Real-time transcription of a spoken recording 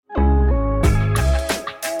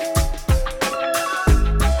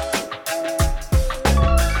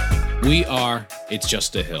We are It's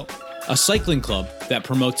Just a Hill, a cycling club that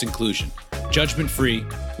promotes inclusion, judgment-free,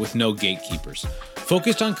 with no gatekeepers.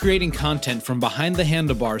 Focused on creating content from behind the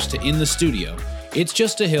handlebars to in the studio, It's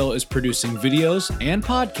Just a Hill is producing videos and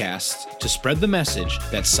podcasts to spread the message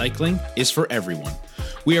that cycling is for everyone.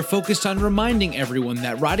 We are focused on reminding everyone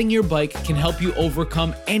that riding your bike can help you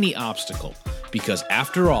overcome any obstacle, because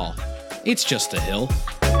after all, it's just a hill.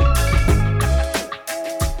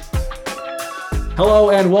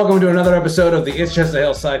 Hello and welcome to another episode of the It's Just a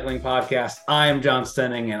Hill Cycling Podcast. I am John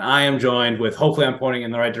Stenning and I am joined with, hopefully I'm pointing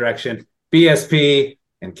in the right direction, BSP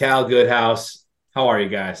and Cal Goodhouse. How are you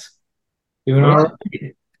guys? Doing all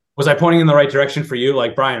right. Was I pointing in the right direction for you?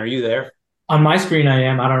 Like, Brian, are you there? On my screen, I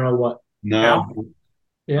am. I don't know what. No. Cal?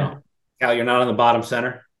 Yeah. Cal, you're not on the bottom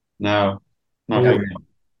center? No. Not Okay. really.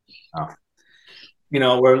 Oh. You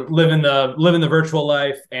know, we're living the virtual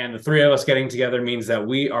life, and the three of us getting together means that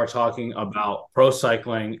we are talking about pro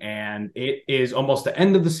cycling, and it is almost the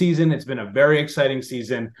end of the season. It's been a very exciting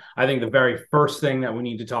season. I think the very first thing that we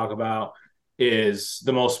need to talk about is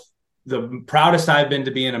the proudest I've been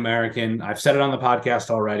to be an American. I've said it on the podcast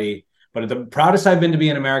already, but the proudest I've been to be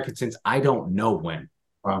an American since I don't know when.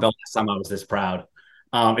 Wow. The last time I was this proud.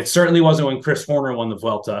 It certainly wasn't when Chris Horner won the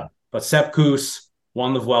Vuelta, but Sepp Kuss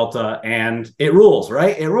won the Vuelta, and it rules,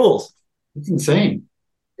 right? It rules. It's insane.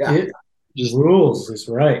 Yeah. It just rules. It's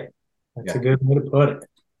right. That's a good way to put it.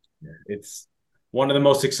 It's one of the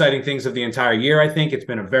most exciting things of the entire year, I think. It's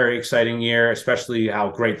been a very exciting year, especially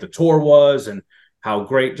how great the tour was and how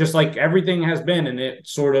great, just like everything has been. And it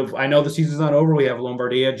sort of, I know the season's not over. We have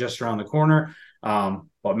Lombardia just around the corner.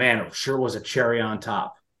 But man, it sure was a cherry on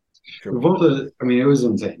top. The Volta, I mean, it was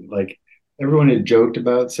insane. Like, everyone had joked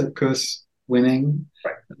about Sepp Kuss winning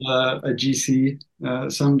a GC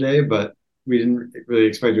someday, but we didn't really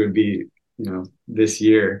expect it would be, this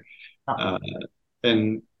year.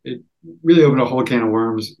 And it really opened a whole can of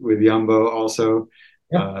worms with Jumbo also.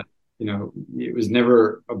 Yeah. It was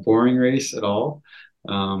never a boring race at all,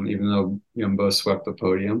 even though Jumbo swept the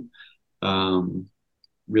podium.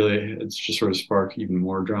 Really, it's just sort of sparked even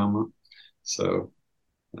more drama. So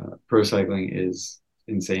pro cycling is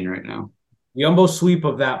insane right now. Jumbo sweep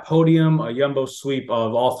of that podium, a Jumbo sweep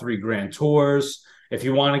of all three Grand Tours. If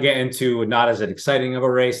you want to get into not as exciting of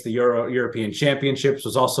a race, the European Championships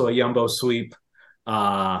was also a Jumbo sweep.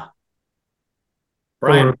 Brian,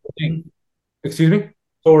 excuse me?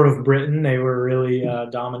 Tour of Britain, they were really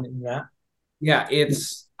dominant in that. Yeah,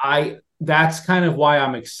 that's kind of why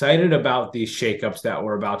I'm excited about these shakeups that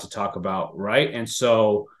we're about to talk about, right? And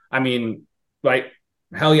so, I mean, like,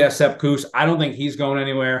 hell yeah, Sepp Kuss. I don't think he's going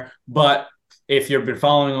anywhere, but if you've been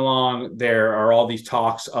following along, there are all these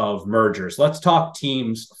talks of mergers. Let's talk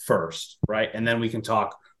teams first, right? And then we can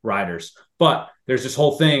talk riders. But there's this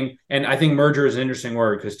whole thing, and I think merger is an interesting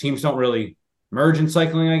word because teams don't really merge in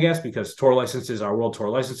cycling, I guess, because tour licenses are world tour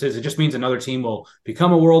licenses. It just means another team will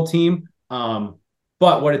become a world team. But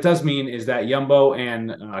what it does mean is that Jumbo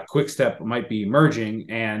and Quick-Step might be merging,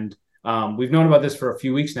 and we've known about this for a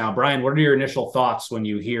few weeks now. Brian, what are your initial thoughts when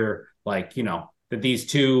you hear, that these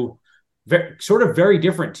two very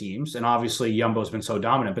different teams, and obviously Jumbo's been so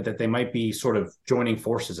dominant, but that they might be sort of joining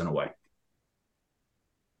forces in a way?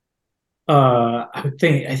 I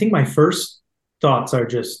think my first thoughts are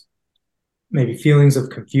just maybe feelings of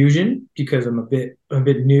confusion because I'm a bit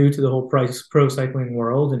new to the whole pro cycling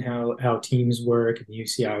world and how teams work and the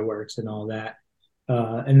UCI works and all that.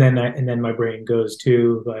 And then my brain goes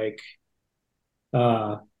to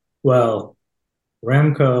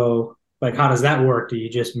Remco, how does that work? Do you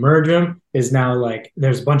just merge them? Is now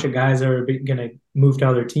there's a bunch of guys that are going to move to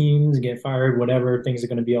other teams and get fired, whatever, things are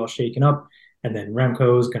going to be all shaken up. And then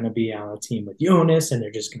Remco is going to be on a team with Jonas, and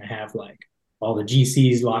they're just going to have all the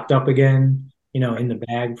GCs locked up again, in the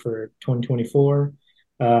bag for 2024.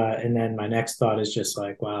 And then my next thought is just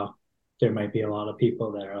wow, there might be a lot of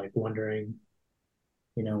people that are wondering,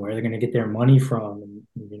 where they're going to get their money from,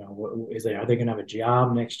 and are they going to have a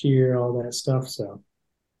job next year, all that stuff. So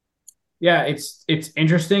yeah, it's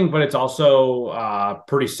interesting, but it's also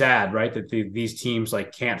pretty sad, right? That these teams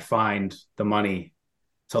can't find the money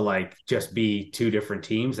to just be two different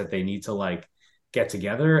teams, that they need to get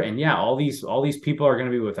together. And yeah, all these people are going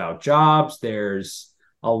to be without jobs. There's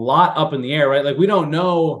a lot up in the air, right? We don't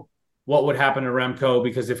know what would happen to Remco,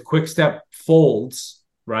 because if Quick-Step folds,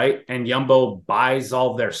 right, and Jumbo buys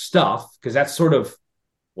all their stuff, because that's sort of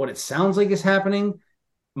what it sounds like is happening,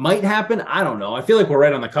 might happen. I don't know. I feel like we're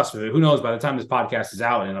right on the cusp of it. Who knows? By the time this podcast is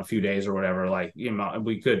out in a few days or whatever,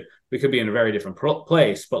 we could be in a very different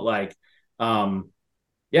place. But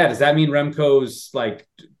Yeah, does that mean Remco's like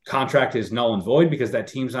contract is null and void because that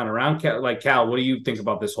team's not around? Like Cal, what do you think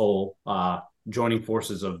about this whole joining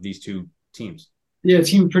forces of these two teams? Yeah, it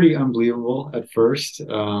seemed pretty unbelievable at first,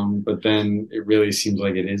 but then it really seems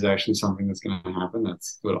like it is actually something that's going to happen.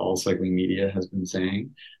 That's what all cycling media has been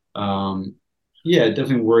saying. Um, yeah,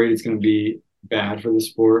 definitely worried it's going to be bad for the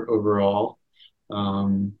sport overall.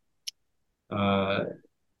 Um, uh,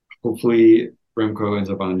 Hopefully, Remco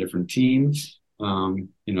ends up on a different team.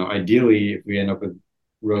 Ideally, if we end up with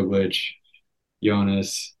Roglic,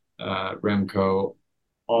 Jonas, Remco,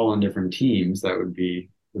 all on different teams, that would be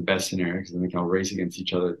the best scenario because then they can all race against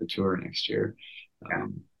each other at the tour next year.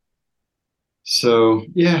 So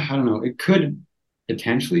yeah, I don't know. It could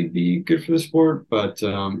potentially be good for the sport, but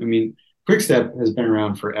I mean, Quickstep has been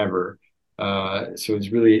around forever. So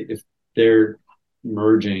it's really if they're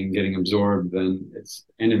merging, getting absorbed, then it's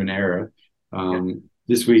end of an era.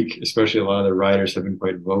 This week, especially a lot of the riders have been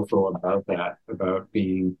quite vocal about that, about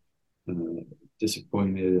being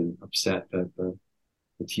disappointed and upset that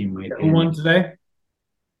the team might Who won today?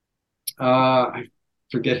 I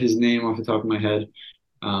forget his name off the top of my head.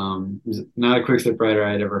 He's not a quick step rider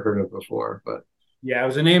I had ever heard of before, but Yeah, it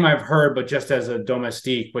was a name I've heard, but just as a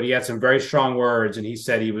domestique. But he had some very strong words, and he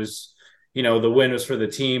said he was, the win was for the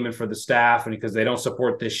team and for the staff, and because they don't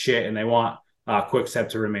support this shit and they want Quick Step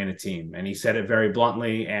to remain a team. And he said it very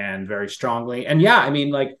bluntly and very strongly. And yeah, I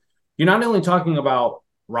mean, like you're not only talking about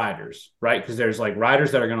riders, right? Because there's like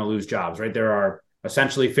riders that are going to lose jobs, right? There are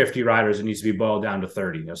essentially 50 riders. It needs to be boiled down to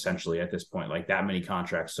 30, essentially at this point, like that many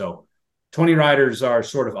contracts. So 20 riders are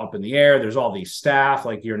sort of up in the air. There's all these staff.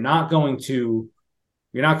 Like you're not going to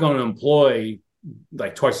employ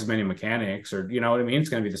like twice as many mechanics or you know what I mean? It's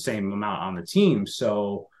going to be the same amount on the team.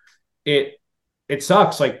 So it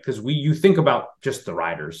sucks like because you think about just the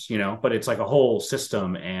riders, but it's like a whole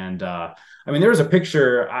system. And I mean, there was a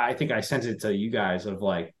picture, I think I sent it to you guys of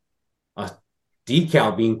like a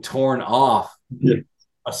decal being torn off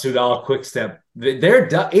a Soudal Quick Step. They're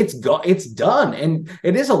done. It's done, and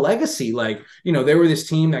it is a legacy. Like they were this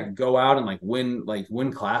team that could go out and like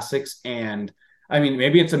win classics. And I mean,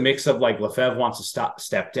 maybe it's a mix of like Lefebvre wants to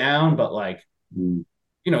step down, but like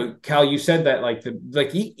Cal, you said that like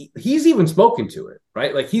he's even spoken to it,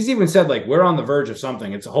 right? Like he's even said like we're on the verge of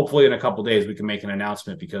something. It's hopefully in a couple of days we can make an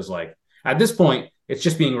announcement because like at this point it's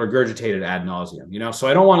just being regurgitated ad nauseum, So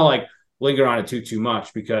I don't want to like linger on it too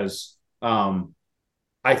much because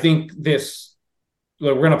I think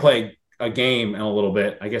we're going to play a game in a little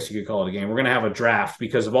bit. I guess you could call it a game. We're going to have a draft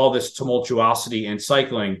because of all this tumultuosity in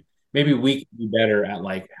cycling. Maybe we can be better at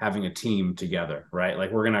like having a team together, right?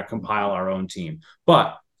 Like we're going to compile our own team.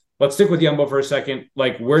 But let's stick with Jumbo for a second.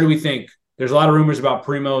 Like, where do we think? There's a lot of rumors about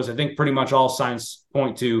Primos. I think pretty much all signs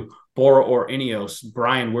point to Bora or Ineos.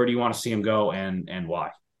 Brian, where do you want to see him go and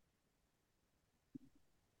why?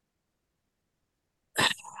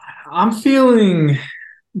 I'm feeling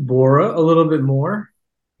Bora a little bit more.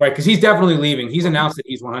 Right, because he's definitely leaving. He's announced that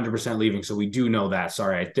he's 100% leaving, so we do know that.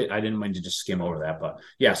 Sorry, I didn't mean to just skim over that, but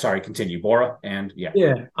yeah, sorry. Continue, Bora, and yeah,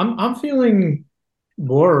 I'm feeling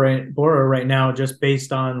Bora right now just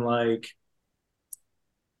based on like,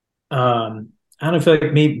 I don't feel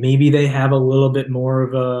like maybe they have a little bit more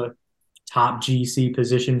of a top GC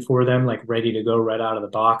position for them, like ready to go right out of the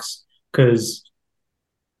box because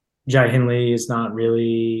Jai Hindley is not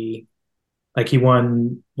really like he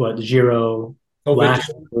won the Giro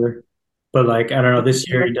last year, but like I don't know, this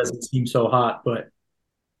year he doesn't seem so hot. But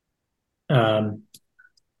I don't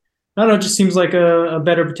know, it just seems like a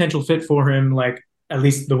better potential fit for him. Like at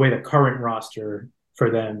least the way the current roster for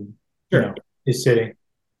them, is sitting.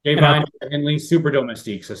 and super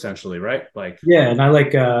domestiques essentially, right? Like and I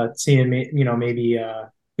like seeing maybe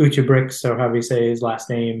Ucha Bricks or however you say his last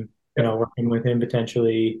name, working with him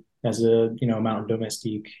potentially as a mountain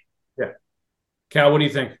domestique. Yeah, Cal, what do you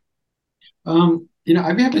think?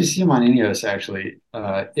 I'd be happy to see him on Ineos actually,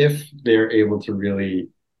 if they're able to really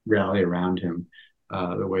rally around him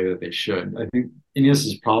the way that they should. I think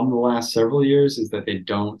Ineos' problem the last several years is that they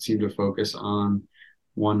don't seem to focus on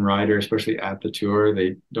one rider, especially at the tour.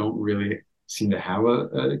 They don't really seem to have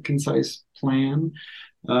a concise plan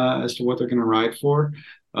as to what they're going to ride for.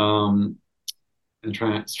 And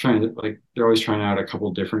trying to like they're always trying out a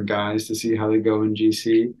couple different guys to see how they go in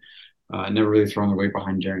GC. Never really throwing their weight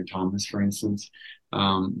behind Geraint Thomas, for instance.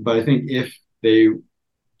 But I think if they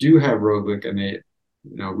do have Roglic and they,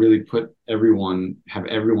 really have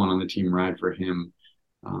everyone on the team ride for him,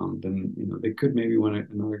 then they could maybe win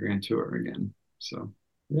another Grand Tour again. So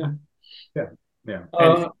yeah.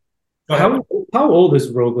 How old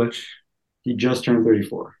is Roglic? He just turned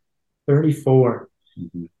 34. 34.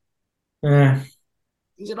 Mm-hmm.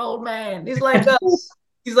 He's an old man. He's like us.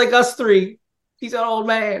 He's like us three. He's an old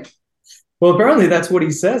man. Well, apparently that's what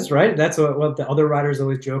he says, right? That's what the other riders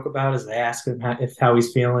always joke about is they ask him how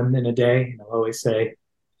he's feeling in a day, and he'll always say,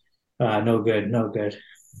 "No good, no good."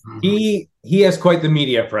 He has quite the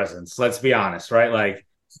media presence. Let's be honest, right? Like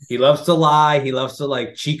he loves to lie. He loves to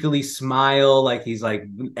like cheekily smile, like he's like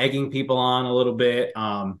egging people on a little bit.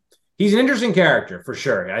 He's an interesting character for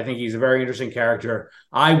sure. I think he's a very interesting character.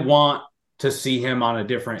 I want to see him on a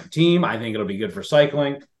different team. I think it'll be good for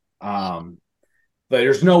cycling. But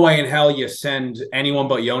there's no way in hell you send anyone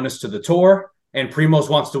but Jonas to the Tour, and Primoz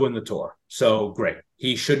wants to win the Tour. So great.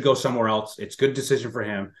 He should go somewhere else. It's a good decision for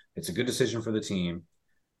him. It's a good decision for the team.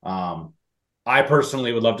 I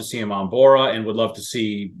personally would love to see him on Bora and would love to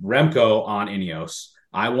see Remco on Ineos.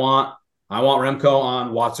 I want Remco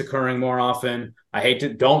on What's Occurring more often. I hate to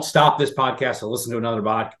don't stop this podcast to listen to another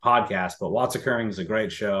podcast, but What's Occurring is a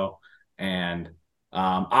great show. And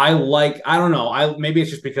I don't know. Maybe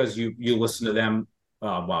it's just because you listen to them.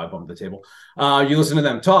 Wow, I bumped the table. You listen to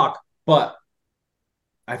them talk, but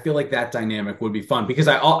I feel like that dynamic would be fun because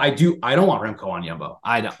I don't want Remco on Jumbo.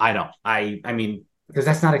 I don't. I mean, because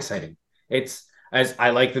that's not exciting. It's as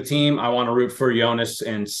I like the team. I want to root for Jonas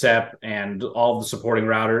and Sepp and all the supporting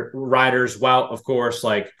riders. Well, of course,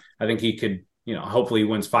 like I think he could, hopefully he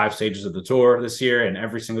wins 5 stages of the Tour this year and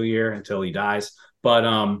every single year until he dies. But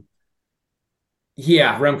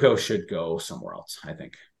yeah, Remco should go somewhere else, I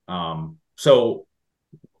think. So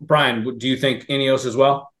Brian, do you think Ineos as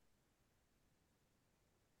well?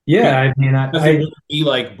 Yeah, I mean, I be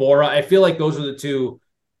like Bora. I feel like those are the two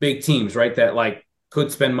big teams, right? That like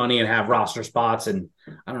could spend money and have roster spots, and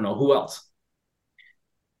I don't know who else.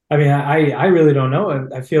 I mean, I really don't know.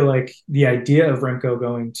 I feel like the idea of Remco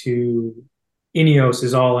going to Ineos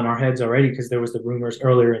is all in our heads already because there was the rumors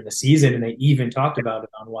earlier in the season, and they even talked about it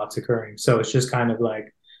on What's Occurring. So it's just kind of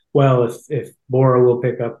like, well, if Bora will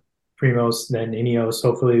pick up Primoz, then Ineos,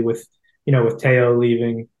 hopefully with Teo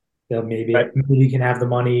leaving, they'll maybe can have the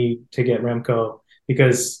money to get Remco.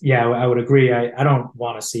 Because yeah, I would agree. I don't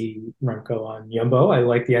want to see Remco on Jumbo. I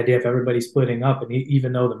like the idea of everybody splitting up, and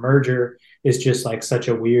even though the merger is just like such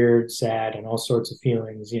a weird, sad, and all sorts of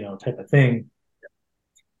feelings, type of thing.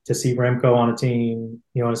 To see Remco on a team,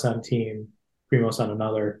 Jonas on a team, Primoz on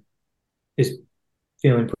another, is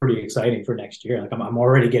feeling pretty exciting for next year. Like I'm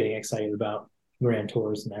already getting excited about Grand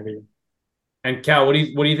Tours and everything. And Cal, what do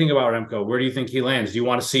you think about Remco? Where do you think he lands? Do you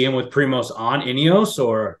want to see him with Primoz on Ineos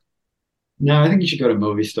or? No, I think you should go to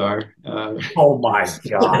Movistar. Oh my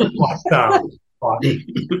God! What the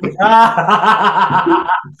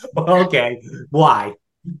fuck? Okay, why?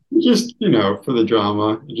 Just for the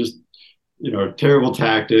drama. Just terrible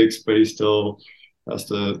tactics, but he still has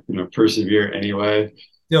to persevere anyway.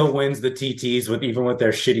 Still wins the TTs even with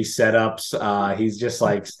their shitty setups. He's just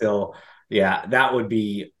like still, yeah. That would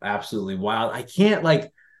be absolutely wild. I can't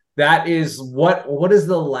that is what is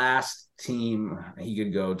the last team he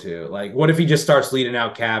could go to? Like, what if he just starts leading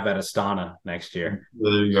out Cav at Astana next year?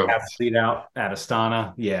 There you go. Cav lead out at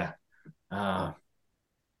Astana, yeah.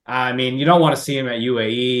 I mean, you don't want to see him at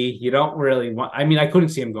UAE. You don't really want. I mean, I couldn't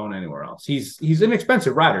see him going anywhere else. He's an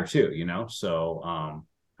expensive rider too, So,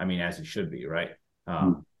 I mean, as he should be, right?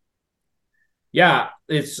 Yeah,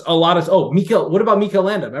 it's a lot of. Oh, Mikel. What about Mikel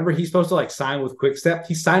Landa? Remember, he's supposed to sign with Quickstep.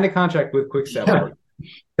 He signed a contract with Quickstep. Yeah.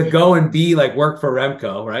 To go and be work for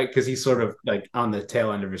Remco, right? Because he's sort of on the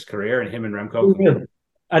tail end of his career, and him and Remco. Oh, really?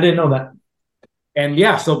 I didn't know that. And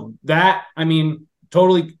yeah, so that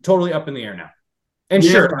totally up in the air now. And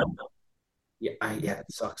yeah. Sure, yeah, it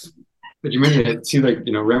sucks. But you mentioned it seemed like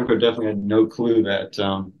Remco definitely had no clue that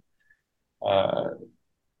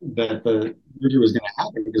that the merger was going to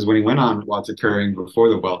happen because when he went on What's Occurring before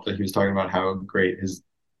the Vuelta, he was talking about how great his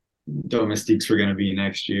domestiques were going to be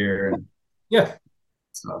next year. And yeah.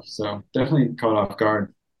 Stuff. So definitely caught off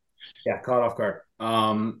guard. Yeah, caught off guard.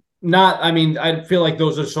 I feel like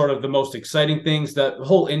those are sort of the most exciting things. The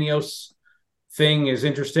whole Ineos thing is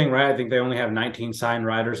interesting, right? I think they only have 19 signed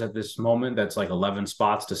riders at this moment. That's 11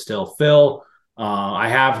 spots to still fill. I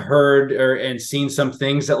have heard and seen some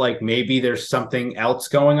things that maybe there's something else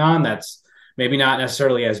going on that's maybe not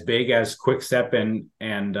necessarily as big as Quickstep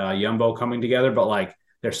and Jumbo coming together, but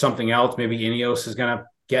there's something else. Maybe Ineos is going to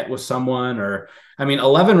get with someone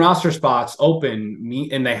 11 roster spots open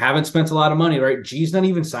and they haven't spent a lot of money, right? G's not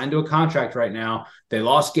even signed to a contract right now. They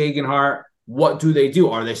lost Gegenhardt. What do?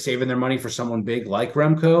 Are they saving their money for someone big like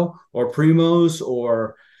Remco or Primoz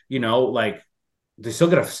or, they still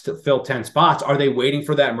got to fill 10 spots. Are they waiting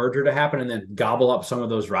for that merger to happen and then gobble up some of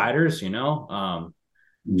those riders,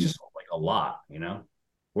 Just a lot,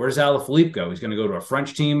 Where's Alaphilippe go? He's going to go to a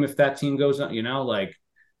French team if that team goes on,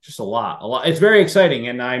 just a lot. It's very exciting,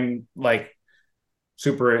 and I'm like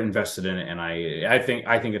super invested in it. And I think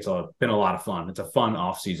it's been a lot of fun. It's a fun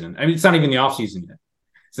off season. I mean, it's not even the off season yet.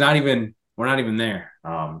 We're not even there.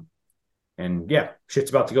 And yeah, shit's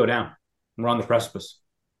about to go down. We're on the precipice.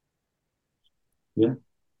 Yeah,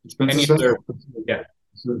 it's been yeah.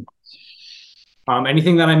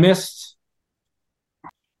 Anything that I missed?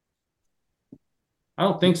 I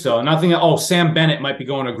don't think so. Nothing. Oh, Sam Bennett might be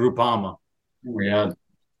going to Groupama. Oh my God.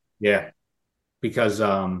 Yeah, because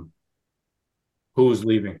who's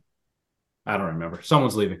leaving? I don't remember.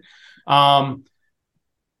 Someone's leaving.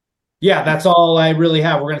 Yeah, that's all I really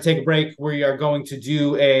have. We're going to take a break. We are going to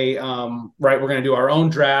do we're going to do our own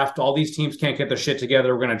draft. All these teams can't get their shit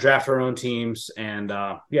together. We're going to draft our own teams. And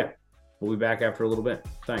yeah, we'll be back after a little bit.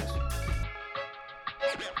 Thanks.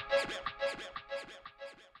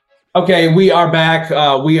 Okay, we are back.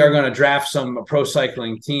 We are going to draft some pro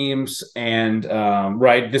cycling teams. And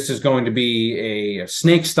this is going to be a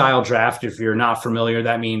snake style draft. If you're not familiar,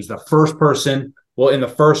 that means the first person in the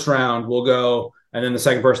first round will go, and then the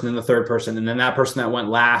second person, then the third person, and then that person that went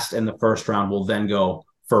last in the first round will then go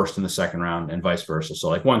first in the second round, and vice versa. So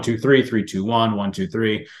like 1, 2, 3, 3, 2, 1, 1, 2,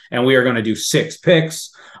 3, and we are going to do 6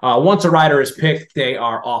 picks. Once a rider is picked, they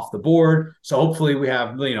are off the board. So hopefully we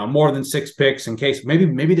have more than 6 picks in case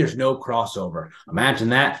maybe there's no crossover. Imagine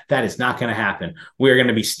that. That is not going to happen. We are going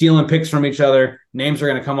to be stealing picks from each other. Names are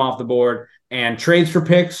going to come off the board, and trades for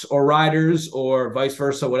picks or riders or vice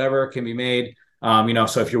versa, whatever can be made.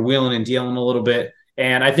 So if you're wheeling and dealing a little bit,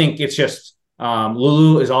 and I think it's just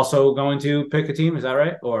Lulu is also going to pick a team. Is that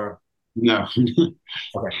right? Or no?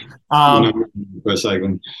 Okay. Pro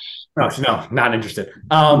cycling. No, not interested.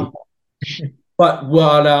 But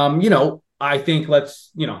what I think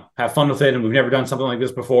let's have fun with it. And we've never done something like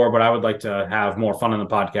this before, but I would like to have more fun on the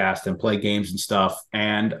podcast and play games and stuff.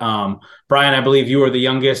 And Brian, I believe you are the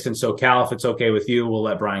youngest, and so Cal, if it's okay with you, we'll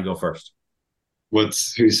let Brian go first.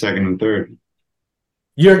 Who's second and third?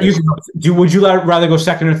 Would you rather go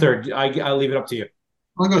second or third? I'll leave it up to you.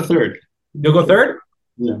 I'll go third. You'll go third?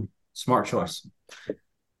 Yeah. Smart choice.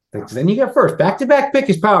 Then you get first. Back-to-back pick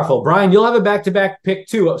is powerful. Brian, you'll have a back-to-back pick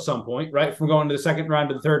too at some point, right? From going to the second round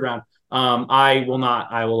to the third round. I will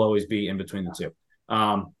not. I will always be in between the two.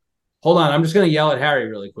 Hold on. I'm just going to yell at Harry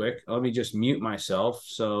really quick. Let me just mute myself.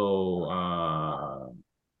 So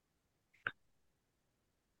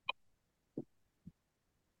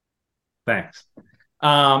thanks.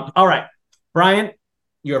 All right. Brian,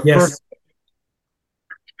 your first.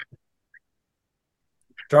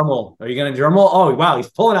 Drum roll. Are you going to drum roll? Oh, wow. He's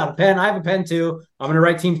pulling out a pen. I have a pen too. I'm going to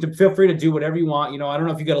write teams to feel free to do whatever you want. I don't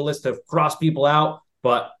know if you got a list to cross people out,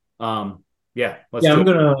 but yeah. I'm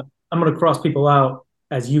going to cross people out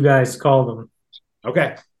as you guys call them.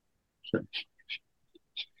 Okay. Sure.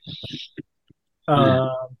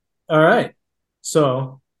 All right.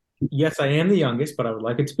 So, yes, I am the youngest, but I would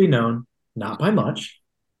like it to be known, not by much.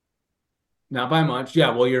 Not by much.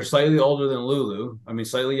 Yeah, well, you're slightly older than Lulu. I mean,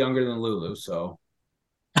 slightly younger than Lulu, so.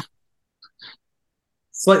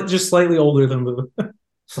 Just slightly older than Lulu.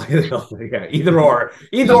 Slightly older, yeah. Either or.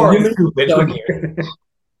 Stupid.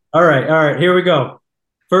 All right. Here we go.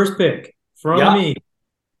 First pick from me.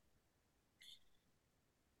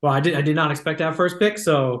 Well, I did not expect to have first pick,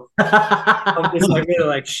 so I'm just like really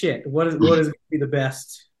like shit. What is going to be the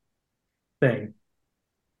best thing?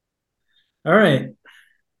 All right.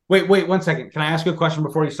 Wait 1 second. Can I ask you a question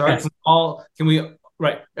before you start? Yes. If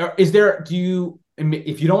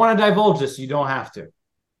you don't want to divulge this, you don't have to.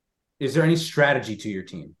 Is there any strategy to your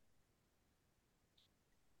team?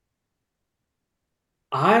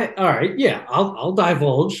 All right. Yeah, I'll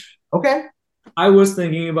divulge. Okay. I was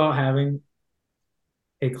thinking about having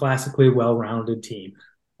a classically well-rounded team.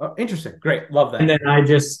 Oh, interesting. Great. Love that. And then I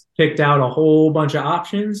just picked out a whole bunch of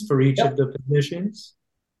options for each of the positions.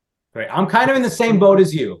 Great. I'm kind of in the same boat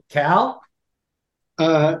as you. Cal?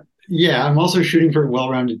 Yeah, I'm also shooting for a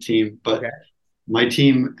well-rounded team, but my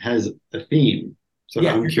team has a theme. So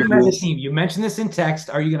I'm curious. Team. You mentioned this in text.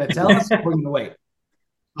 Are you going to tell us or are you going to wait?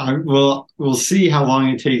 We'll see how long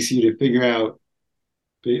it takes you to figure out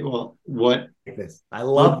what these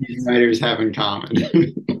writers have in common.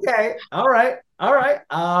 Okay. All right.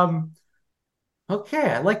 Okay.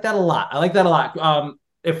 I like that a lot.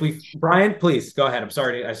 Brian, please go ahead. I'm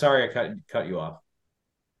sorry I cut you off.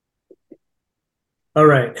 All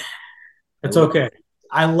right. It's okay.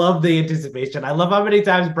 I love the anticipation. I love how many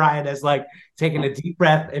times Brian has taken a deep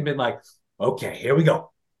breath and been like, okay, here we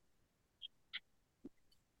go.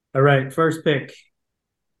 All right. First pick.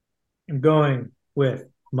 I'm going with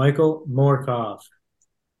Michael Morkov.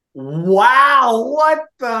 Wow.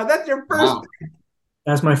 That's your first pick.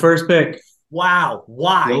 That's my first pick. Wow.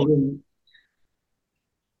 Why? Logan,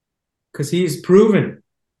 Because he's proven.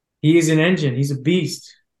 He is an engine. He's a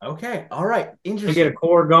beast. Okay. All right. To Interesting. get a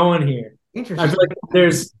core going here. I Interesting. feel like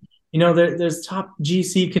there's top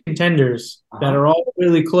GC contenders that Uh-huh. are all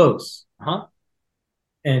really close, Uh-huh.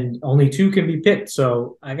 and only two can be picked.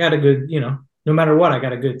 So I got a good, no matter what, I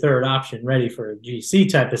got a good third option ready for a GC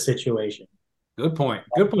type of situation. Good point.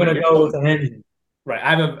 Good I'm point. gonna go with an engine. Right.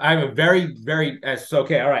 I have a very, very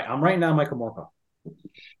okay. All right. I'm writing down Michael Moorcock.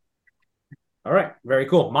 All right. Very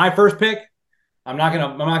cool. My first pick. I'm not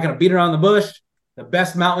gonna beat around the bush. The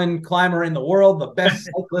best mountain climber in the world, the best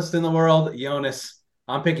cyclist in the world, Jonas.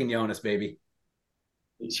 I'm picking Jonas, baby.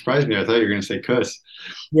 it surprised me. I thought you were going to say Kuss.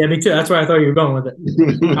 Yeah, me too. That's why I thought you were going with it.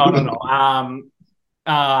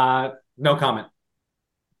 No. No comment.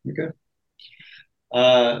 Okay.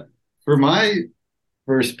 For my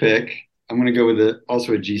first pick, I'm going to go with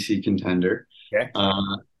also a GC contender, Okay.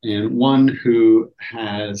 and one who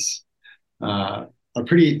has a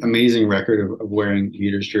pretty amazing record of wearing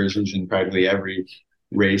leaders jerseys in practically every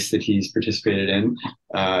race that he's participated in.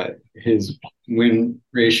 His win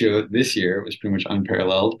ratio this year was pretty much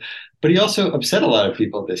unparalleled, but he also upset a lot of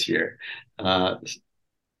people this year. And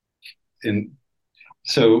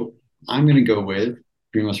so I'm going to go with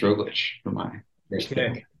Primoz Roglic for my first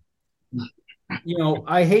pick.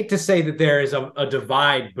 I hate to say that there is a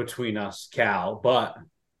divide between us, Cal, but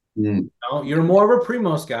you're more of a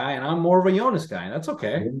Primos guy and I'm more of a Jonas guy. That's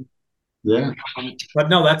okay. Yeah. But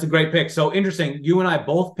no, that's a great pick. So interesting. You and I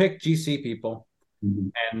both picked GC people, Mm-hmm.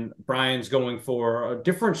 and Brian's going for a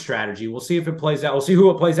different strategy. We'll see if it plays out. We'll see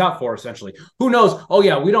who it plays out for, essentially. Who knows? Oh,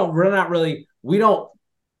 yeah,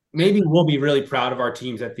 maybe we'll be really proud of our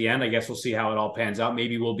teams at the end. I guess we'll see how it all pans out.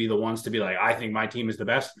 Maybe we'll be the ones to be like, I think my team is the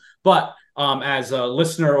best. But as a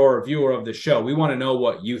listener or a viewer of the show, we want to know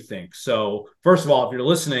what you think. So first of all, if you're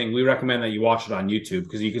listening, we recommend that you watch it on YouTube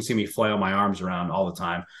because you can see me flail my arms around all the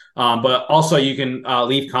time. But also you can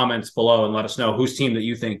leave comments below and let us know whose team that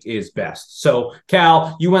you think is best. So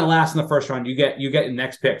Cal, you went last in the first round. You get the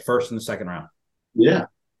next pick first in the second round. Yeah.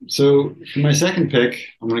 So for my second pick,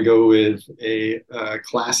 I'm going to go with a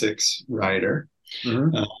classics rider,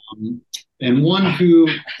 and one who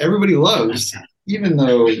everybody loves, even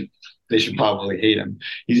though they should probably hate him.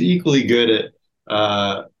 He's equally good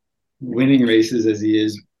at winning races as he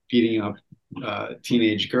is beating up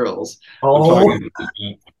teenage girls. I'm talking about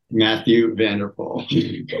Matthew van der Poel.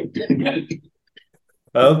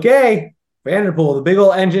 Okay, Van der Poel, the big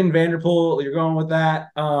old engine, Van der Poel. You're going with that.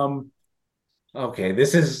 Okay,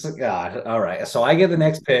 this is God. All right, so I get the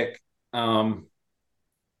next pick. I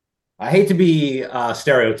hate to be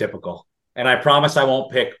stereotypical, and I promise I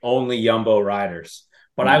won't pick only Jumbo riders.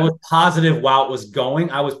 But I was positive Wout was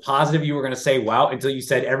going. I was positive you were going to say Wout until you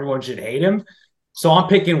said everyone should hate him. So I'm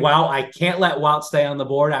picking Wout. I can't let Wout stay on the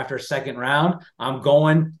board after a second round. I'm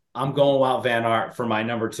going Wout van Aert for my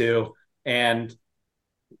number 2, and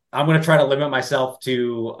I'm going to try to limit myself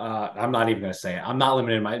to, I'm not even going to say it. I'm not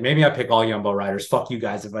limited. Maybe I pick all Jumbo riders. Fuck you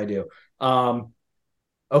guys if I do.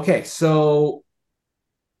 Okay, so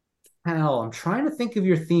Cal, I'm trying to think of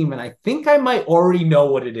your theme, and I think I might already know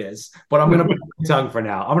what it is, but I'm going to put my tongue for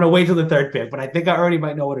now. I'm going to wait till the third pick, but I think I already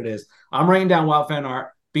might know what it is. I'm writing down Wout van Aert.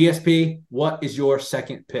 BSP, what is your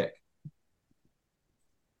second pick?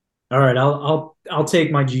 All right, I'll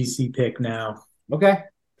take my GC pick now. Okay.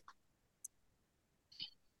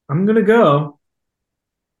 I'm gonna go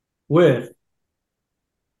with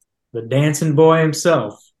the dancing boy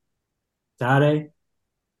himself, Tadej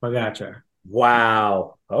Pogačar.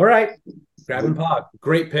 Wow. All right. Grabbing Pog.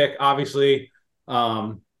 Great pick. Obviously,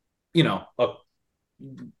 anyone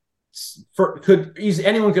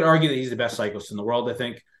could argue that he's the best cyclist in the world, I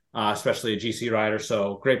think, especially a GC rider.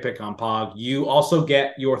 So great pick on Pog. You also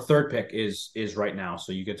get your third pick is right now.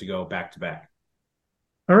 So you get to go back to back.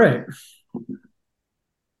 All right.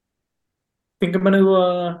 I think I'm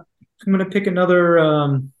gonna pick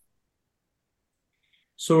another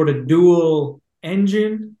sort of dual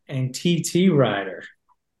engine and TT rider.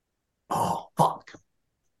 Oh, fuck.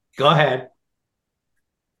 Go ahead.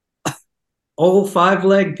 Old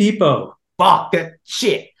 5-leg Pipo. Fuck that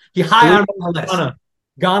shit. You're high on my list.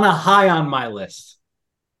 Ghana high on my list.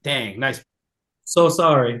 Dang, nice. So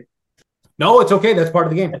sorry. No, it's okay. That's part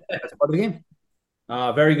of the game. That's part of the game.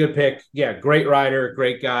 Very good pick. Yeah, great rider,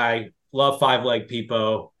 great guy. Love 5-leg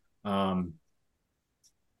Pipo. That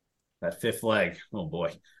fifth leg. Oh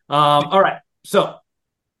boy. All right. So,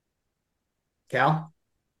 Cal,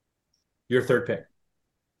 your third pick.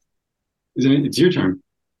 It's your turn.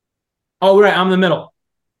 Oh, right. I'm in the middle.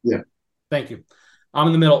 Yeah. Thank you. I'm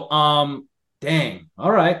in the middle. Dang.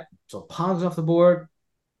 All right. So Pog's off the board.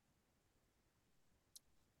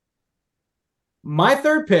 My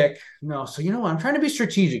third pick, no. So you know what? I'm trying to be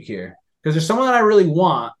strategic here because there's someone that I really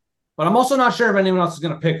want, but I'm also not sure if anyone else is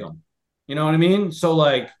going to pick him. You know what I mean? So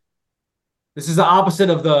like, this is the opposite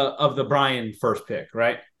of the Brian first pick,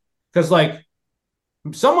 right? Because like,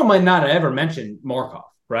 someone might not have ever mentioned Markov,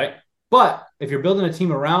 right? But if you're building a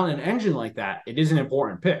team around an engine like that, it is an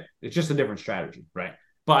important pick. It's just a different strategy, right?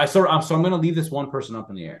 But I'm going to leave this one person up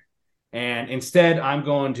in the air, and instead I'm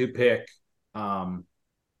going to pick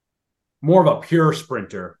more of a pure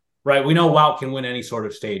sprinter, right? We know Wout can win any sort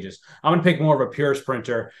of stages. I'm going to pick more of a pure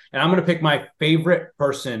sprinter, and I'm going to pick my favorite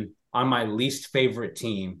person on my least favorite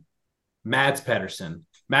team, Mads Pedersen.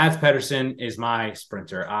 Mads Pedersen is my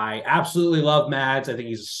sprinter. I absolutely love Mads. I think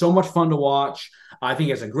he's so much fun to watch. I think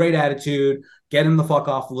he has a great attitude. Get him the fuck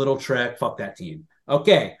off Little Trek. Fuck that team.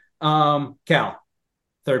 Okay. Cal,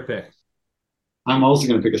 third pick. I'm also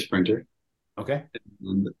going to pick a sprinter. Okay.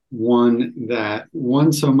 And one that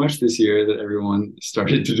won so much this year that everyone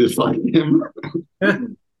started to dislike him.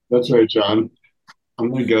 That's right, John. I'm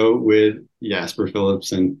going to go with Jasper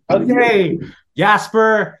Philipsen. Okay.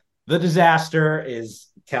 Jasper, the disaster, is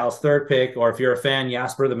Cal's third pick. Or if you're a fan,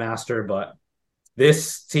 Jasper the master. But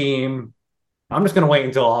this team, I'm just going to wait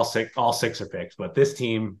until all six are picked. But this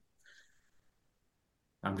team,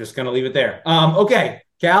 I'm just going to leave it there. Okay.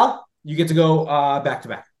 Cal, you get to go back to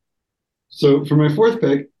back. So for my fourth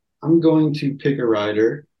pick, I'm going to pick a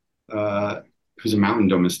rider who's a mountain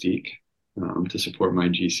domestique to support my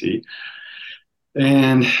GC.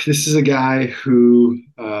 And this is a guy who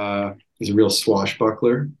is a real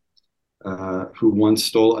swashbuckler who once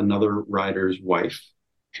stole another rider's wife.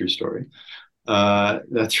 True story.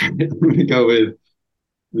 That's right. I'm going to go with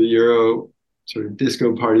the Euro sort of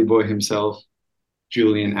disco party boy himself,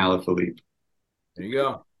 Julian Alaphilippe. There you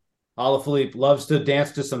go. Alaphilippe loves to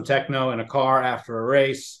dance to some techno in a car after a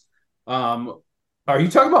race. Are you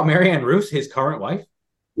talking about Marianne Roos, his current wife?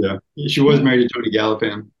 Yeah, she was married to Tony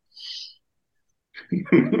Gallopin.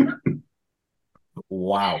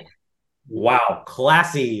 Wow.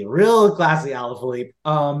 Classy, real classy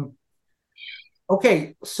Alaphilippe.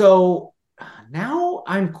 Okay, so now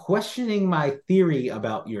I'm questioning my theory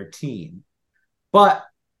about your team, but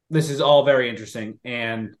this is all very interesting,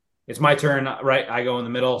 and it's my turn, right? I go in the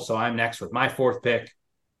middle, so I'm next with my fourth pick,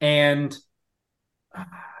 and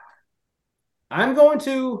I'm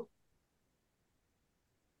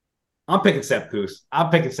picking Sepp Kuss. I'm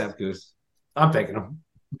picking Sepp Kuss. I'm picking him.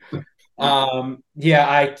 Yeah,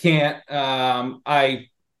 I can't.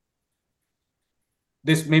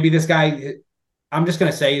 This guy. I'm just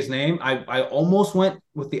gonna say his name. I almost went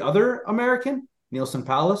with the other American, Nielsen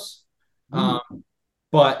Palace,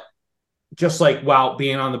 but just like wow,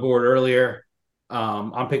 being on the board earlier,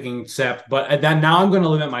 I'm picking Sepp. But then now I'm going to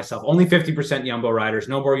limit myself. Only 50% Jumbo riders.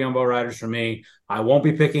 No more Jumbo riders for me. I won't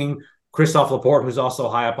be picking Christophe Laporte, who's also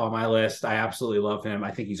high up on my list. I absolutely love him.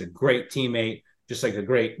 I think he's a great teammate, just like a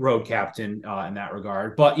great road captain in that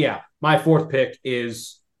regard. But yeah, my fourth pick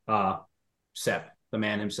is Sepp, the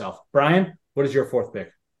man himself. Brian, what is your fourth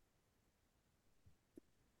pick?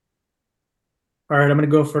 All right, I'm going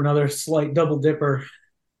to go for another slight double dipper.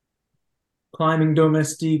 Climbing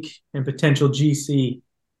domestique and potential GC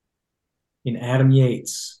in Adam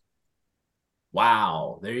Yates.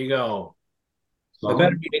 Wow, there you go. The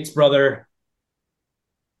better Yates brother.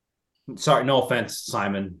 Sorry, no offense,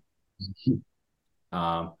 Simon.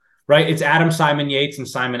 Right, it's Adam Simon Yates and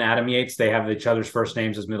Simon Adam Yates. They have each other's first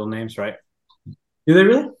names as middle names, right? Do they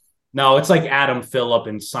really? No, it's like Adam Philip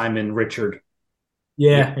and Simon Richard.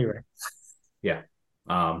 Yeah, you're right. Yeah.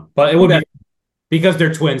 But it would be because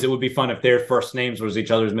they're twins, it would be fun if their first names was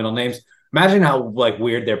each other's middle names. Imagine how like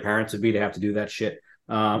weird their parents would be to have to do that shit.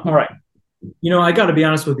 All right. You know, I got to be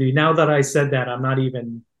honest with you. Now that I said that, I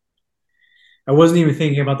wasn't even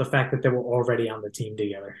thinking about the fact that they were already on the team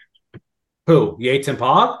together. Who? Yates and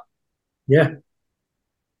Pog? Yeah.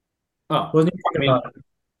 Oh, wasn't even thinking about it.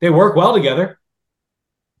 They work well together.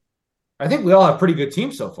 I think we all have pretty good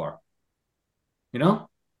teams so far. You know?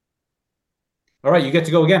 All right, you get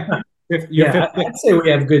to go again. I'd say we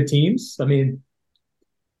have good teams. I mean,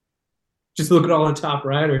 just look at all the top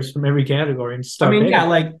riders from every category and start.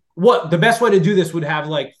 Like the best way to do this would have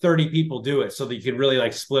like 30 people do it so that you could really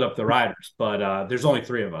like split up the riders. But there's only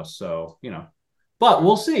 3 of us, so you know. But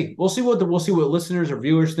we'll see. We'll see what listeners or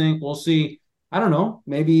viewers think. We'll see. I don't know.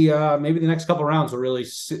 Maybe the next couple of rounds will really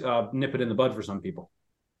nip it in the bud for some people.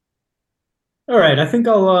 All right, I think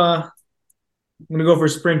I'm gonna go for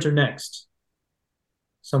sprinter next.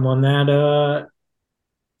 Someone that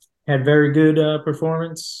had very good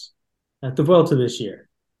performance at the Vuelta this year.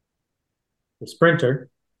 The sprinter,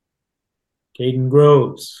 Caden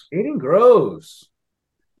Groves. Caden Groves.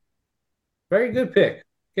 Very good pick.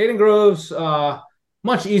 Caden Groves,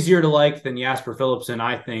 much easier to like than Jasper Philipson,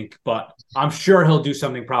 I think, but I'm sure he'll do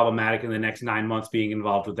something problematic in the next 9 months being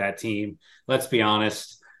involved with that team. Let's be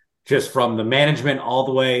honest. Just from the management all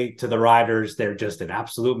the way to the riders, they're just an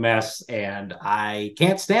absolute mess, and I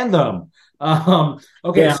can't stand them.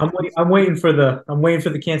 Okay, Yeah, I'm waiting for the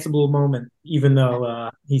cancelable moment, even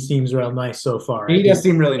though he seems real nice so far. He does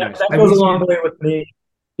seem really nice. That goes a long way with me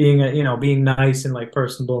being nice and like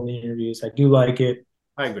personable in the interviews. I do like it.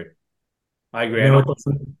 I agree. I know it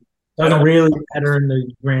doesn't really matter in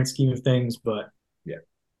the grand scheme of things, but yeah.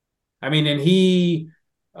 I mean, and he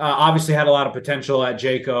obviously had a lot of potential at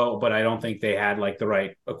Jayco, but I don't think they had like the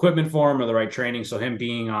right equipment for him or the right training. So him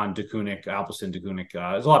being on Alpecin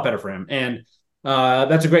Deceuninck is a lot better for him. And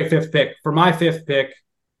that's a great fifth pick. For my fifth pick,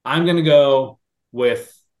 I'm going to go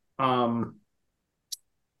with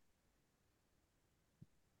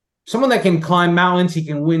someone that can climb mountains. He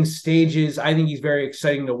can win stages. I think he's very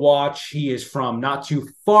exciting to watch. He is from not too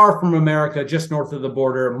far from America, just north of the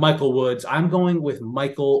border, Michael Woods. I'm going with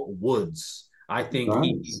Michael Woods. I think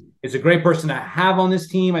he is a great person to have on this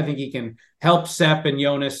team. I think he can help Sepp and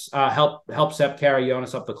Jonas, help Sepp carry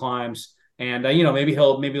Jonas up the climbs. And, maybe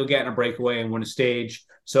he'll get in a breakaway and win a stage.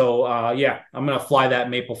 So, I'm going to fly that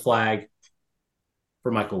maple flag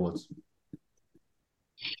for Michael Woods.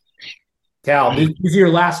 Cal, these are your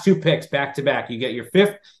last two picks back to back. You get your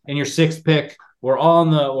fifth and your sixth pick. We're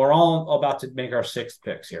all about to make our sixth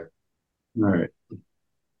picks here. All right.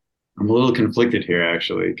 I'm a little conflicted here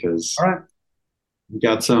actually, because we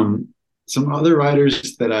got some other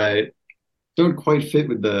riders that I don't quite fit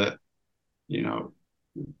with the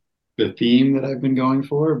theme that I've been going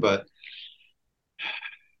for, but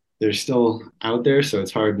they're still out there, so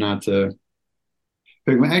it's hard not to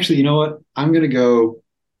pick them. Actually, you know what? I'm gonna go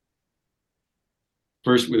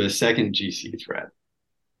first with a second GC threat.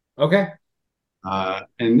 Okay.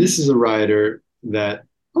 And this is a rider that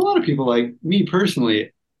a lot of people like. Me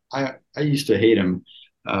personally, I used to hate him.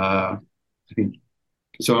 I think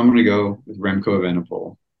so. I'm going to go with Remco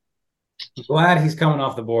Evenepoel. Glad he's coming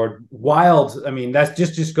off the board. Wild. I mean, that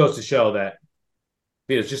just goes to show that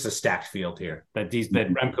it's just a stacked field here. That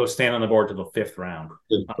Remco's staying on the board to the fifth round.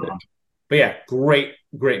 But yeah, great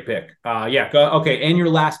pick. Okay. And your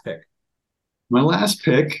last pick. My last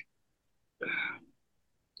pick,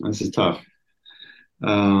 this is tough.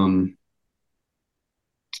 I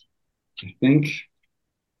think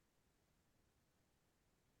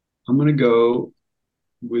I'm going to go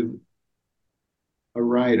with a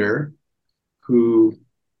rider who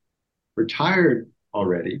retired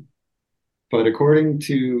already, but according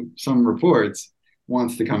to some reports,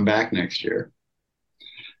 wants to come back next year.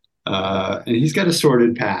 And he's got a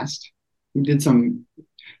sordid past. He did some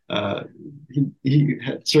he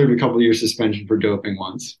had served a couple of years suspension for doping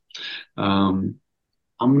once. I'm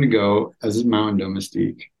going to go as a mountain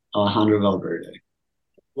domestique, Alejandro Valverde.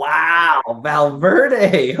 Wow,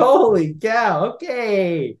 Valverde! Holy cow!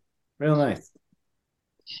 Okay, real nice.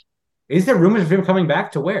 Is there rumors of him coming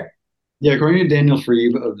back to where? Yeah, according to Daniel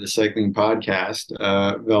Freeb of the Cycling Podcast,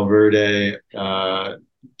 Valverde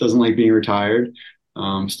doesn't like being retired.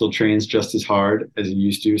 Still trains just as hard as he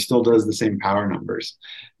used to, still does the same power numbers.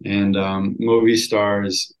 And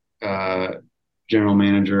Movistar's general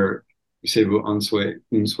manager, Sebu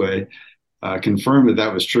Unsue, confirmed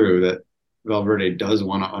that was true, that Valverde does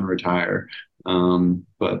want to unretire.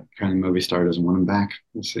 But apparently Movistar doesn't want him back.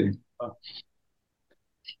 We'll see.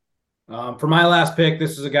 For my last pick,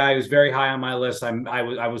 this is a guy who's very high on my list.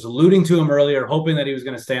 I was alluding to him earlier, hoping that he was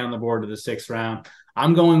going to stay on the board to the sixth round.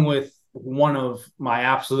 I'm going with one of my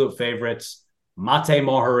absolute favorites, Mate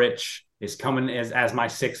Mohoric, is coming as my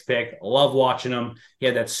sixth pick. Love watching him. He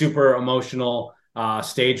had that super emotional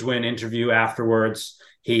stage win interview afterwards.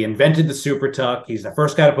 He invented the super tuck. He's the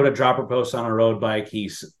first guy to put a dropper post on a road bike.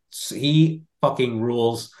 He fucking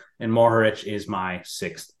rules, and Mohoric is my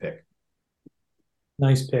sixth pick.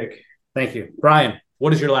 Nice pick. Thank you. Brian,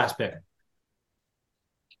 what is your last pick?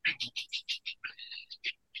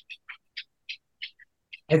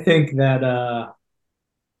 I think that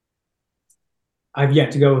I've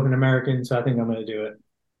yet to go with an American, so I think I'm going to do it.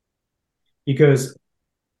 Because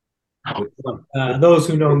those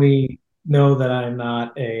who know me know that I'm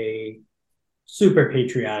not a super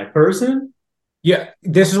patriotic person. Yeah,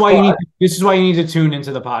 this is why you need to tune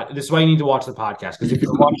into the pod. This is why you need to watch the podcast, because if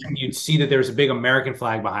you're watching, you'd see that there's a big American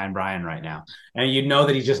flag behind Brian right now, and you'd know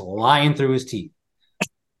that he's just lying through his teeth.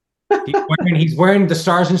 He's wearing the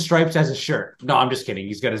Stars and Stripes as a shirt. No, I'm just kidding.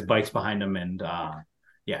 He's got his bikes behind him, and a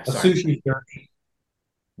sushi shirt.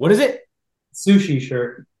 What is it? Sushi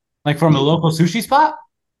shirt, like from a local sushi spot.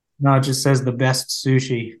 No, it just says the best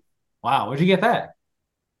sushi. Wow, where'd you get that?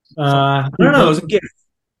 I don't know. It was a gift.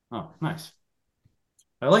 Oh, nice.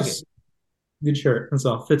 I like it. Just good shirt. That's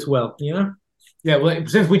all. Fits well, you know? Yeah, well,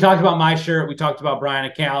 since we talked about my shirt, we talked about Brian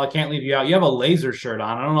and Cal. I can't leave you out. You have a laser shirt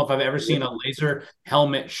on. I don't know if I've ever seen a laser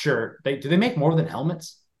helmet shirt. Do they make more than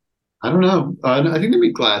helmets? I don't know. I think they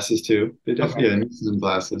make glasses too. They Okay. definitely, yeah, some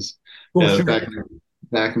glasses. Cool. Yeah, Sure.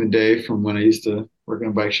 back in the day from when I used to work in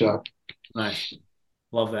a bike shop. Nice.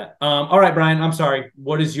 Love that. All right, Brian. I'm sorry.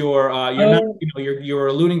 What is your you're not you're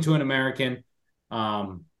alluding to an American. Um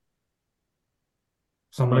I'm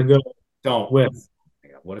someone gonna go don't with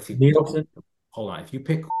what if you Nielsen. hold on. If you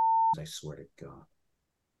pick I swear to God.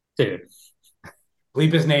 Dude.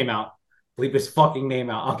 Bleep his name out. Bleep his fucking name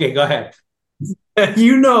out. Okay, go ahead.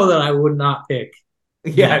 You know that I would not pick.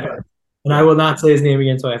 Yeah, I know. And I will not say his name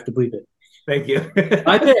again, so I have to bleep it. Thank you.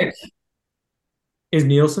 My pick is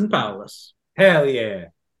Nielsen Paulus. Hell yeah.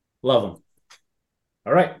 Love him.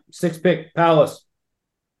 All right. 6th pick, Palace.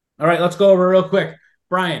 All right, let's go over real quick.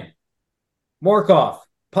 Brian, Morkov,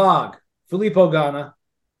 Pog, Filippo Ganna,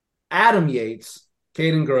 Adam Yates,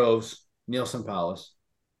 Caden Groves, Nielsen Palace.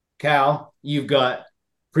 Cal, you've got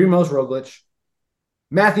Primoz Roglic,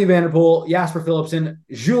 Matthew Vanderpool, Jasper Philipsen,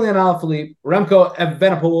 Julian Alaphilippe, Remco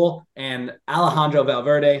Evenepoel, and Alejandro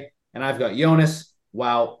Valverde. And I've got Jonas,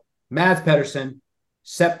 Wout, Mads Pedersen,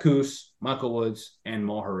 Sepp Kuss, Michael Woods, and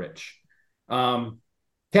Mohoric.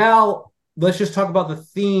 Cal, let's just talk about the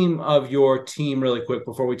theme of your team really quick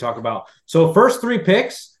before we talk about. So first 3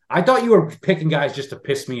 picks, I thought you were picking guys just to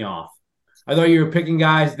piss me off. I thought you were picking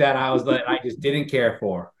guys that I just didn't care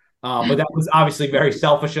for. But that was obviously very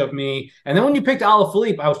selfish of me. And then when you picked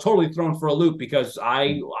Alaphilippe, I was totally thrown for a loop because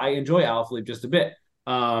I enjoy Alaphilippe just a bit.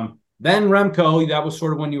 Then Remco, that was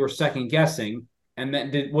sort of when you were second guessing. And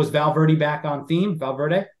then was Valverde back on theme?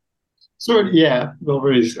 Valverde? Sort of, yeah.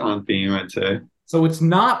 Valverde's on theme, I'd say. So it's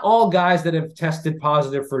not all guys that have tested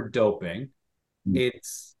positive for doping.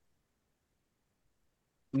 It's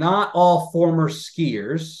not all former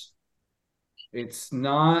skiers. It's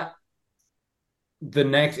not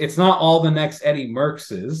all the next Eddie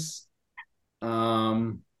Merckx's.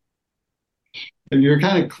 And you're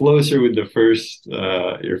kind of closer with the first,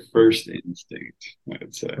 your first instinct,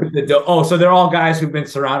 I'd say. So they're all guys who've been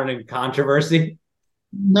surrounded in controversy.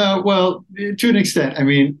 No, well, to an extent. I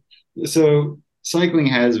mean, so cycling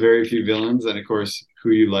has very few villains, and of course, who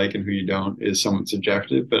you like and who you don't is somewhat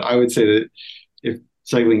subjective. But I would say that if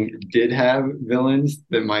cycling did have villains,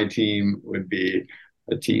 then my team would be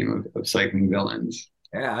a team of cycling villains.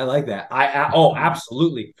 Yeah, I like that.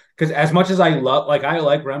 Absolutely. Because as much as I like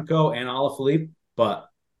Remco and Alaphilippe, but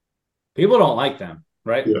people don't like them,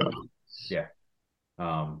 right? Yeah. Yeah.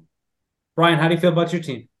 Brian, how do you feel about your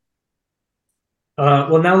team?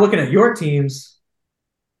 Well, now looking at your teams,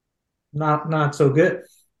 not so good.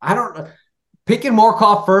 I don't know. Picking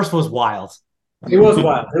Morkov first was wild. It was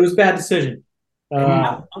wild. It was a bad decision. It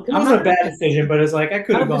wasn't a bad decision, but it's like I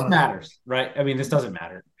could have gone. This matters, right? I mean, this doesn't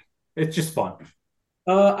matter. It's just fun.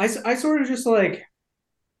 I sort of just like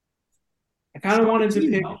I kind of wanted to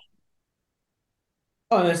pick.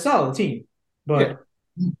 Oh, a solid team, but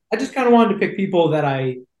I just kind of wanted to pick people that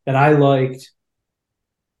I liked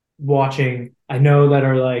watching. I know that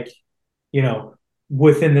are like,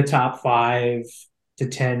 within the top 5 to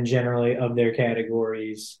 10 generally of their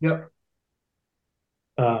categories. Yep.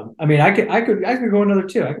 I mean, I could go another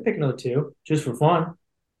 2. I could pick another 2 just for fun.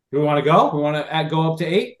 Do we want to go? We want to go up to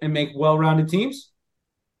 8 and make well-rounded teams?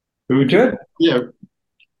 Who could? Yeah.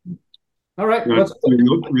 All right. Let's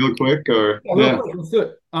real quick, or quick, let's do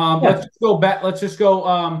it. Let's just go back. Let's just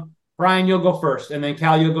go. Brian, you'll go first, and then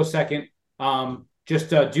Cal, you'll go second. Just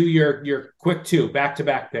do your quick 2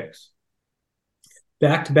 back-to-back picks.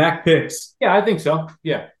 Back-to-back picks. Yeah, I think so.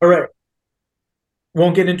 Yeah. All right.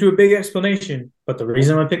 Won't get into a big explanation, but the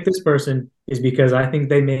reason I picked this person is because I think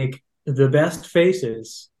they make the best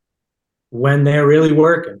faces when they're really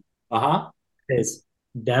working. It's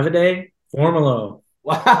Davide Formolo.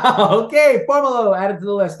 Wow. Okay, Formolo added to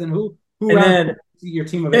the list. And who and then your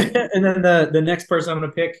team of 8? And then the next person I'm going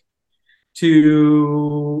to pick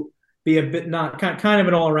to be a bit not kind of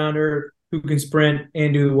an all-rounder who can sprint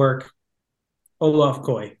and do the work. Olaf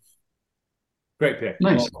Koy. Great pick.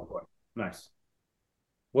 Nice. Nice.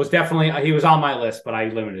 Was definitely he was on my list, but I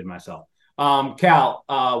limited myself. Cal,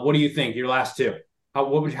 what do you think? Your last 2. How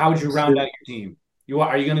would you round out your team?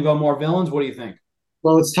 Are you going to go more villains? What do you think?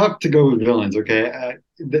 Well, it's tough to go with villains. Okay,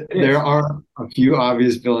 there are a few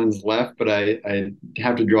obvious villains left, but I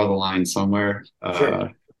have to draw the line somewhere.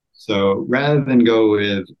 Sure. So rather than go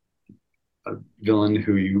with a villain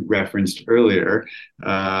who you referenced earlier,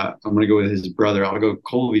 I'm going to go with his brother. I'll go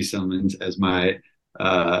Colby Simmons as my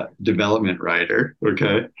development writer.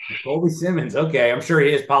 Okay. Colby Simmons. Okay, I'm sure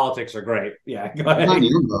his politics are great. Yeah, go Not ahead.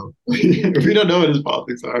 you, though. We don't know what his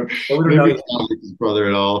politics are. We don't know Maybe yet. it's not like his brother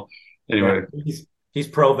at all. Yeah, Anyway, he's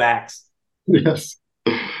pro-vax. yes.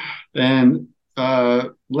 And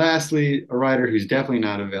lastly, a writer who's definitely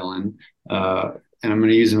not a villain. And I'm going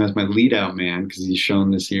to use him as my lead out man because he's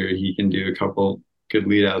shown this year he can do a couple good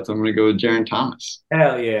lead outs. I'm going to go with Jaron Thomas.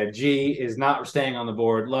 Hell yeah. G is not staying on the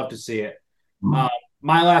board. Love to see it.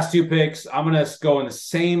 My last two picks, I'm going to go in the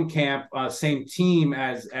same camp, same team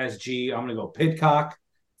as G. I'm going to go Pidcock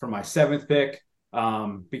for my 7th pick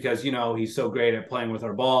because, he's so great at playing with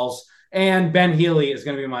our balls. And Ben Healy is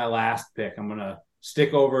going to be my last pick. I'm going to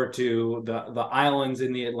stick over to the islands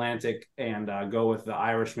in the Atlantic and go with the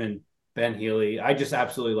Irishman, Ben Healy. I just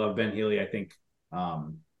absolutely love Ben Healy. I think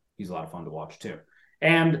he's a lot of fun to watch too.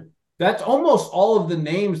 And that's almost all of the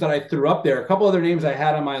names that I threw up there. A couple other names I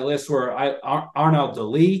had on my list were Arnaud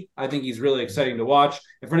Delis. I think he's really exciting to watch.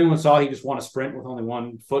 If anyone saw, he just won a sprint with only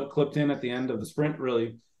one foot clipped in at the end of the sprint.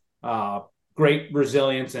 Really great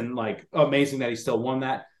resilience and amazing that he still won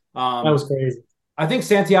that. That was crazy. I think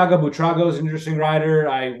Santiago Buitrago is an interesting rider.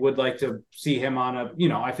 I would like to see him on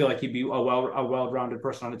I feel like he'd be a well-rounded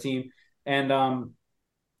person on the team. And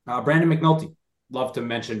Brandon McNulty. Love to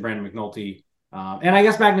mention Brandon McNulty. And I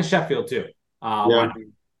guess Magnus Sheffield too.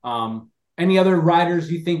 Any other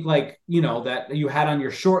riders you think that you had on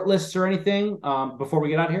your short lists or anything before we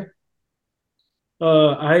get out of here?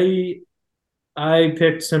 I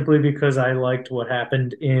picked simply because I liked what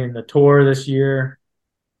happened in the Tour this year.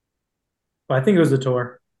 I think it was the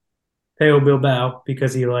Tour. Pello Bilbao,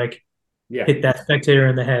 because he hit that spectator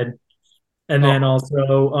in the head. And then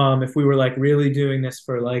also, if we were really doing this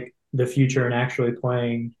for the future and actually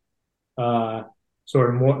playing sort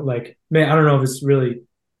of more I don't know if it's really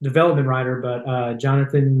development rider, but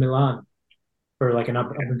Jonathan Milan for an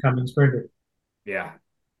up and coming sprinter. Yeah.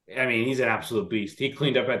 I mean, he's an absolute beast. He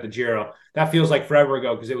cleaned up at the Giro. That feels like forever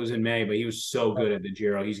ago because it was in May, but he was so good at the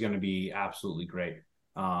Giro. He's going to be absolutely great.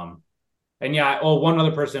 And one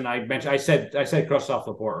other person I mentioned, I said Christophe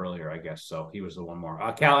Laporte earlier, I guess. So he was the one more.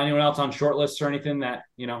 Cal, anyone else on short lists or anything that,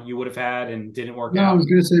 you would have had and didn't work out? I was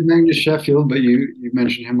going to say Magnus Sheffield, but you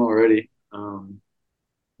mentioned him already.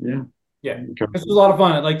 Yeah. This was a lot of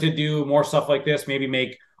fun. I'd like to do more stuff like this, maybe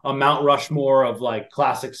make a Mount Rushmore of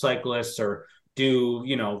classic cyclists or do,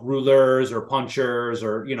 rouleurs or punchers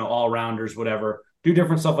or, all-rounders, whatever. Do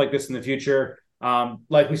different stuff like this in the future.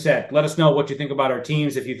 Like we said, let us know what you think about our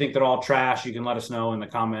teams. If you think they're all trash, you can let us know in the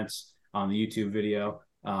comments on the YouTube video.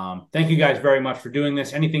 Thank you guys very much for doing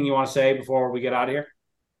this. Anything you want to say before we get out of here?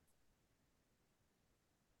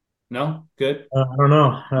 No? Good? I don't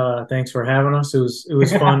know. Thanks for having us. It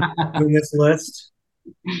was fun doing this list.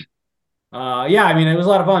 I mean, it was a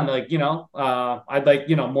lot of fun. I'd like,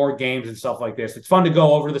 more games and stuff like this. It's fun to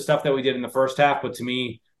go over the stuff that we did in the first half, but to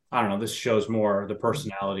me, I don't know, this shows more the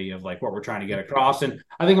personality of what we're trying to get across. And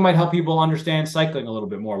I think it might help people understand cycling a little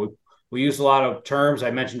bit more. We use a lot of terms.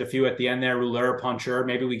 I mentioned a few at the end there, rouleur, puncher.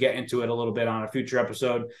 Maybe we get into it a little bit on a future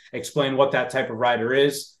episode, explain what that type of rider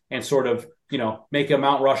is and sort of, make a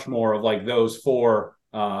Mount Rushmore of those four,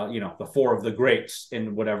 the four of the greats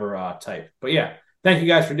in whatever type. But yeah, thank you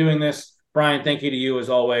guys for doing this. Brian, thank you to you as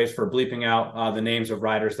always for bleeping out the names of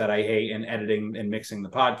riders that I hate and editing and mixing the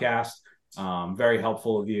podcast. Very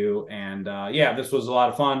helpful of you. And this was a lot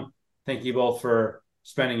of fun. Thank you both for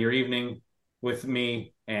spending your evening with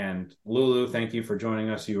me. And Lulu, thank you for joining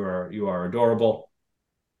us. You are adorable.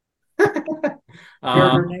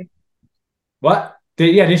 What?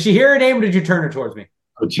 Did she hear her name or did you turn her towards me?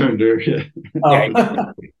 I turned her, yeah.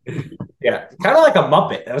 Yeah, kind of like a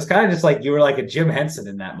Muppet. That was kind of just you were like a Jim Henson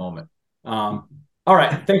in that moment. All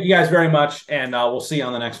right. Thank you guys very much. And we'll see you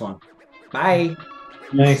on the next one. Bye.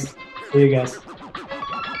 Nice. See you guys.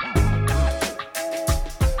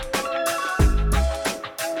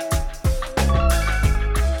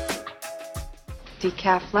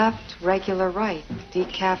 Decaf left, regular right.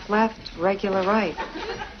 Decaf left, regular right.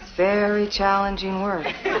 It's very challenging work.